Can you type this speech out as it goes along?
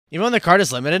Even when the card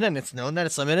is limited and it's known that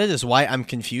it's limited is why I'm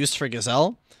confused for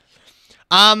Gazelle.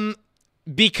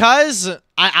 Because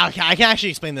I can actually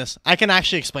explain this. I can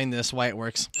actually explain this, why it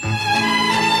works.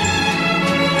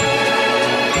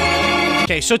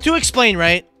 Okay, so to explain,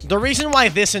 right, the reason why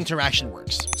this interaction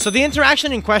works. So the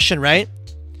interaction in question, right,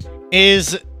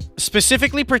 is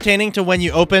specifically pertaining to when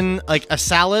you open, like, a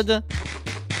salad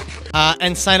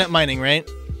and sign up mining, right?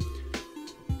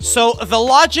 So the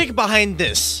logic behind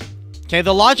this, okay,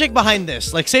 the logic behind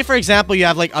this, like, say, for example, you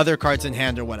have, like, other cards in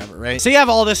hand or whatever, right? Say you have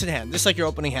all this in hand. This is, like, your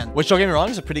opening hand, which, don't get me wrong,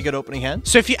 is a pretty good opening hand.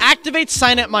 So if you activate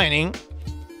sign up mining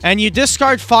and you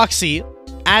discard Foxy,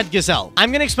 add Gazelle.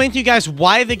 I'm gonna explain to you guys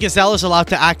why the Gazelle is allowed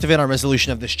to activate on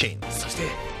resolution of this chain.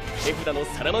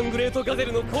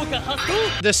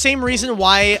 The same reason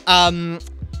why,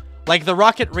 like, the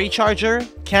Rocket Recharger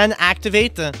can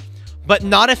activate, but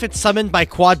not if it's summoned by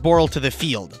Quad Boral to the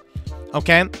field,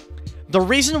 okay? The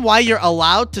reason why you're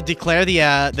allowed to declare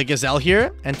the Gazelle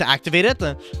here and to activate it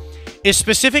is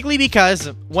specifically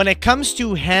because when it comes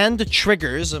to hand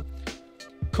triggers,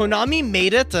 Konami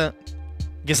made it...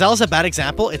 Gazelle is a bad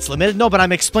example. It's limited. No, but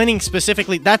I'm explaining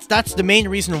specifically. That's the main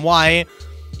reason why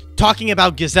talking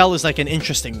about Gazelle is like an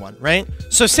interesting one, right?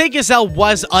 So say Gazelle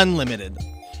was unlimited.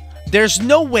 There's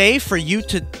no way for you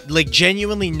to like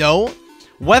genuinely know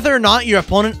whether or not your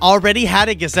opponent already had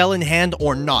a Gazelle in hand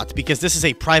or not, because this is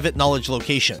a private knowledge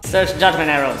location. Search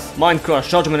Judgment Arrows. Mind Crush,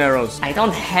 Judgment Arrows. I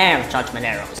don't have Judgment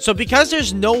Arrows. So because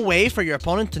there's no way for your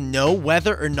opponent to know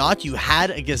whether or not you had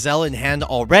a Gazelle in hand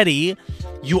already,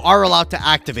 you are allowed to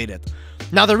activate it.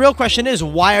 Now, the real question is,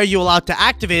 why are you allowed to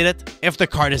activate it if the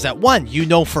card is at 1? You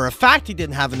know for a fact he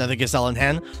didn't have another Gazelle in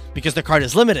hand because the card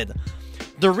is limited.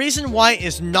 The reason why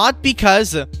is not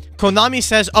because Konami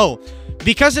says, oh,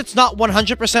 because it's not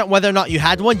 100% whether or not you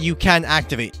had one, you can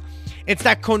activate. It's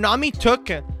that Konami took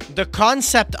the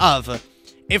concept of,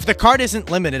 if the card isn't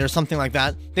limited or something like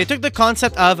that, they took the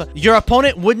concept of your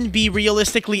opponent wouldn't be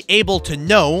realistically able to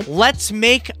know. Let's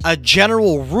make a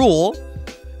general rule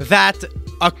that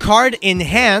a card in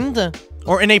hand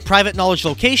or in a private knowledge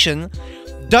location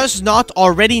does not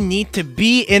already need to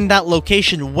be in that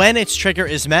location when its trigger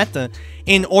is met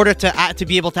in order to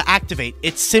be able to activate.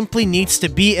 It simply needs to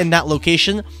be in that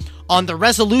location on the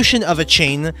resolution of a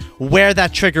chain where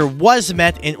that trigger was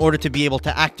met in order to be able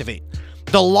to activate.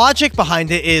 The logic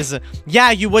behind it is, yeah,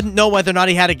 you wouldn't know whether or not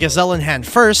he had a Gazelle in hand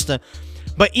first,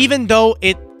 but even though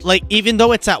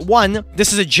it's at 1,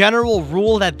 this is a general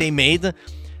rule that they made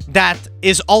that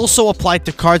is also applied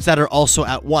to cards that are also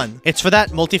at 1. It's for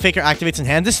that Multi-Faker activates in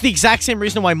hand. This is the exact same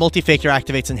reason why Multi-Faker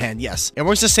activates in hand, yes. It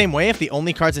works the same way if the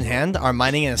only cards in hand are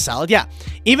mining in a salad. Yeah,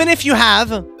 even if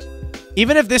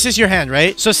this is your hand,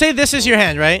 right? So say this is your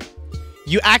hand, right?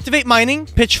 You activate mining,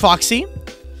 pitch Foxy,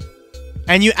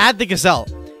 and you add the Gazelle.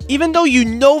 Even though you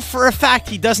know for a fact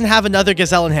he doesn't have another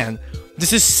Gazelle in hand.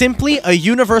 This is simply a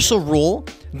universal rule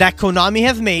that Konami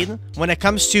have made when it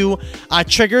comes to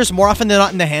triggers more often than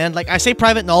not in the hand. Like, I say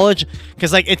private knowledge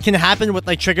because, like, it can happen with,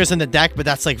 like, triggers in the deck, but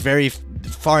that's, like, very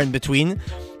far in between.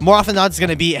 More often than not, it's going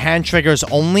to be hand triggers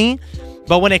only.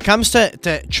 But when it comes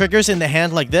to triggers in the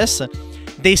hand like this,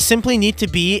 they simply need to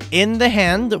be in the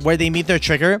hand where they meet their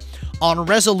trigger on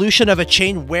resolution of a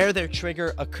chain where their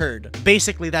trigger occurred.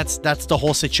 Basically, that's the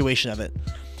whole situation of it.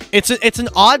 It's an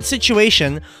odd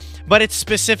situation, but it's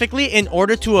specifically in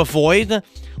order to avoid,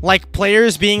 like,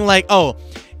 players being like, oh,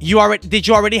 did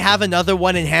you already have another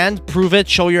one in hand? Prove it,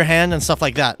 show your hand, and stuff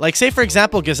like that. Like, say, for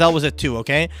example, Gazelle was at 2,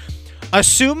 okay?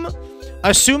 Assume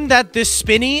that this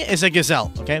Spinny is a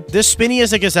Gazelle, okay? This Spinny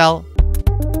is a Gazelle.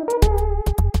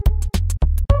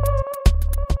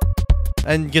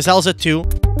 And Gazelle's at 2.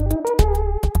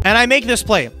 And I make this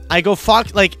play. I go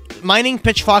mining,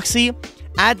 pitch Foxy,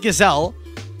 add Gazelle,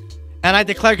 and I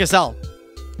declare Gazelle.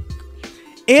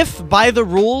 If, by the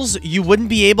rules, you wouldn't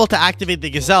be able to activate the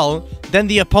Gazelle, then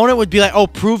the opponent would be like, oh,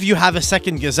 prove you have a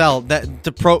second Gazelle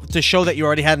to show that you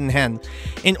already had it in hand.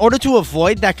 In order to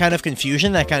avoid that kind of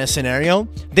confusion, that kind of scenario,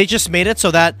 they just made it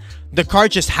so that the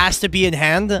card just has to be in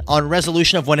hand on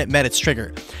resolution of when it met its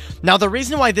trigger. Now, the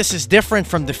reason why this is different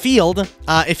from the field,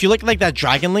 if you look at, like, that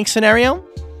Dragon Link scenario,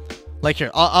 like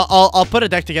here, I'll put a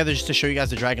deck together just to show you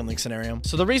guys the Dragon Link scenario.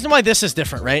 So the reason why this is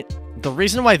different, right? The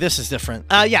reason why this is different.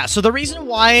 Yeah, so the reason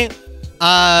why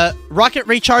Rocket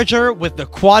Recharger with the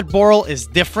Quad Boral is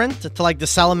different to like the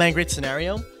Salamangreat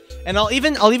scenario. And I'll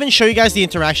even show you guys the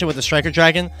interaction with the Striker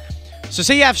Dragon. So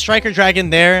say you have Striker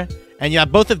Dragon there, and you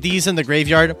have both of these in the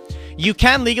graveyard. You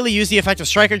can legally use the effect of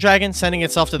Striker Dragon, sending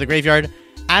itself to the graveyard,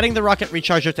 adding the Rocket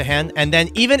Recharger to hand, and then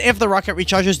even if the Rocket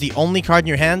Recharger is the only card in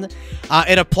your hand,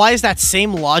 it applies that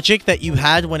same logic that you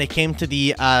had when it came to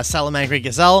the Salamangreat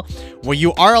Gazelle, where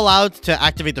you are allowed to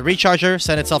activate the Recharger,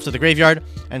 send itself to the graveyard,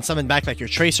 and summon back like your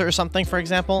Tracer or something, for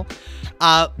example.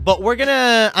 But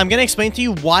I'm gonna explain to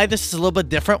you why this is a little bit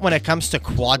different when it comes to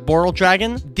Quad Boral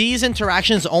Dragon. These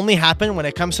interactions only happen when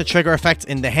it comes to trigger effects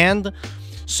in the hand.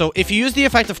 So if you use the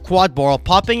effect of Quad Boral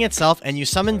popping itself and you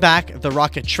summon back the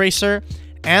Rocket Tracer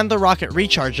and the Rocket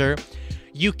Recharger,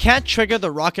 you can't trigger the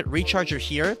Rocket Recharger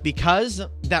here because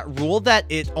that rule that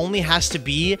it only has to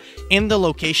be in the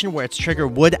location where its trigger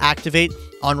would activate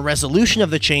on resolution of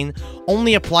the chain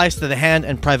only applies to the hand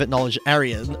and private knowledge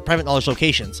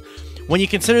locations. When you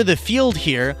consider the field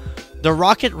here, the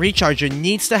Rocket Recharger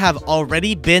needs to have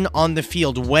already been on the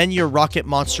field when your Rocket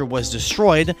monster was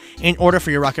destroyed in order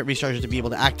for your Rocket Recharger to be able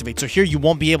to activate. So here you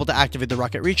won't be able to activate the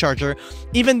Rocket Recharger,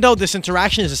 even though this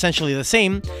interaction is essentially the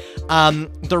same.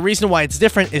 The reason why it's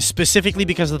different is specifically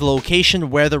because of the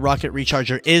location where the Rocket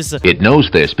Recharger is. It knows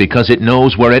this because it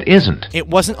knows where it isn't. It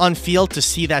wasn't on field to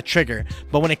see that trigger.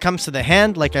 But when it comes to the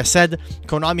hand, like I said,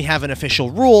 Konami have an official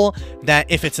rule that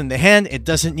if it's in the hand, it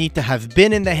doesn't need to have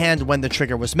been in the hand when the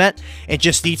trigger was met. It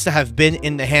just needs to have been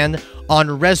in the hand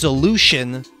on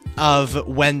resolution of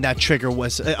when that trigger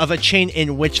was, of a chain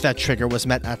in which that trigger was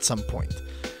met at some point.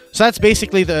 So that's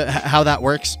basically how that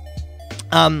works.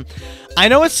 I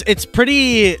know it's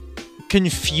pretty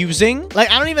confusing. Like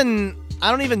I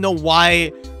don't even know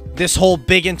why this whole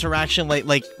big interaction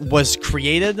like was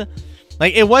created.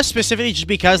 Like it was specifically just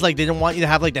because like they didn't want you to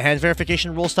have like the hand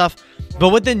verification rule stuff.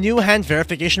 But with the new hand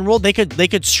verification rule, they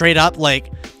could straight up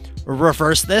like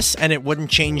reverse this and it wouldn't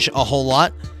change a whole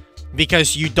lot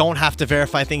because you don't have to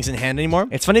verify things in hand anymore.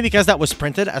 It's funny because that was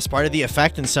printed as part of the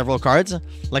effect in several cards,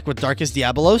 like with Darkest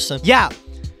Diabolos. Yeah,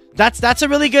 that's a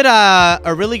really good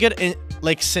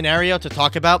like scenario to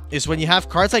talk about is when you have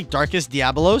cards like Darkest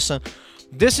Diabolos.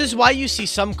 This is why you see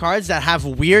some cards that have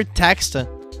weird text,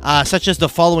 such as the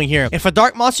following here. If a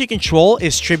dark monster you control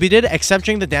is tributed except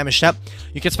during the damage step,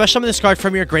 you can special summon this card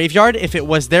from your graveyard if it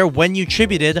was there when you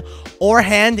tributed, or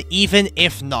hand even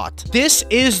if not. This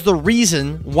is the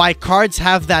reason why cards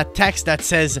have that text that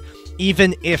says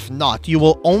even if not. You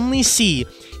will only see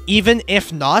even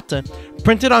if not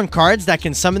printed on cards that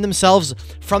can summon themselves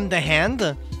from the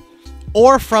hand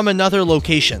or from another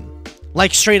location.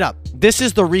 Like straight up. This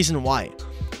is the reason why.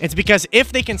 It's because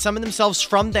if they can summon themselves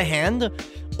from the hand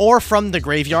or from the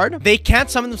graveyard, they can't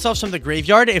summon themselves from the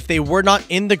graveyard if they were not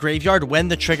in the graveyard when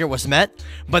the trigger was met,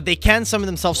 but they can summon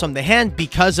themselves from the hand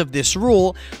because of this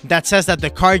rule that says that the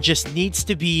card just needs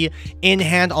to be in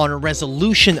hand on a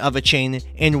resolution of a chain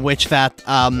in which that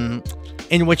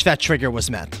trigger was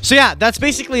met. So yeah, that's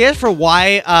basically it for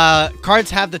why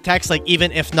cards have the text like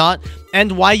even if not,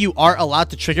 and why you are allowed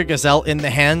to trigger Gazelle in the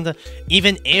hand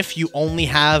even if you only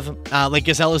have like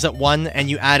Gazelle is at 1 and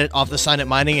you add it off the Silent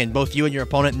Mining and both you and your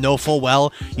opponent know full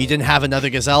well you didn't have another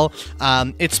Gazelle.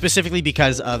 It's specifically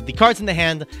because of the cards in the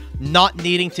hand not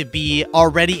needing to be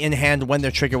already in hand when their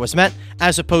trigger was met,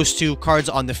 as opposed to cards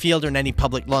on the field or in any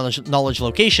public knowledge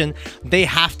location. They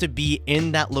have to be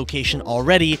in that location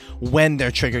already when their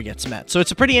trigger gets met. So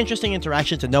it's a pretty interesting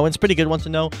interaction to know, and it's a pretty good one to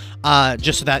know,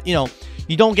 just so that, you know,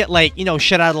 you don't get like, you know,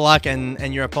 shit out of luck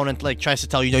and your opponent like tries to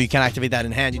tell you, no, you can't activate that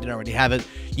in hand, you didn't already have it.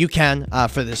 You can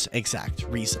for this exact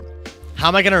reason. How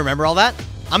am I going to remember all that?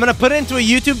 I'm going to put it into a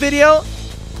YouTube video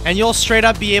and you'll straight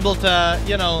up be able to,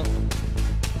 you know,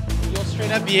 you'll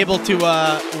straight up be able to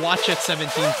watch it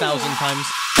 17,000 times.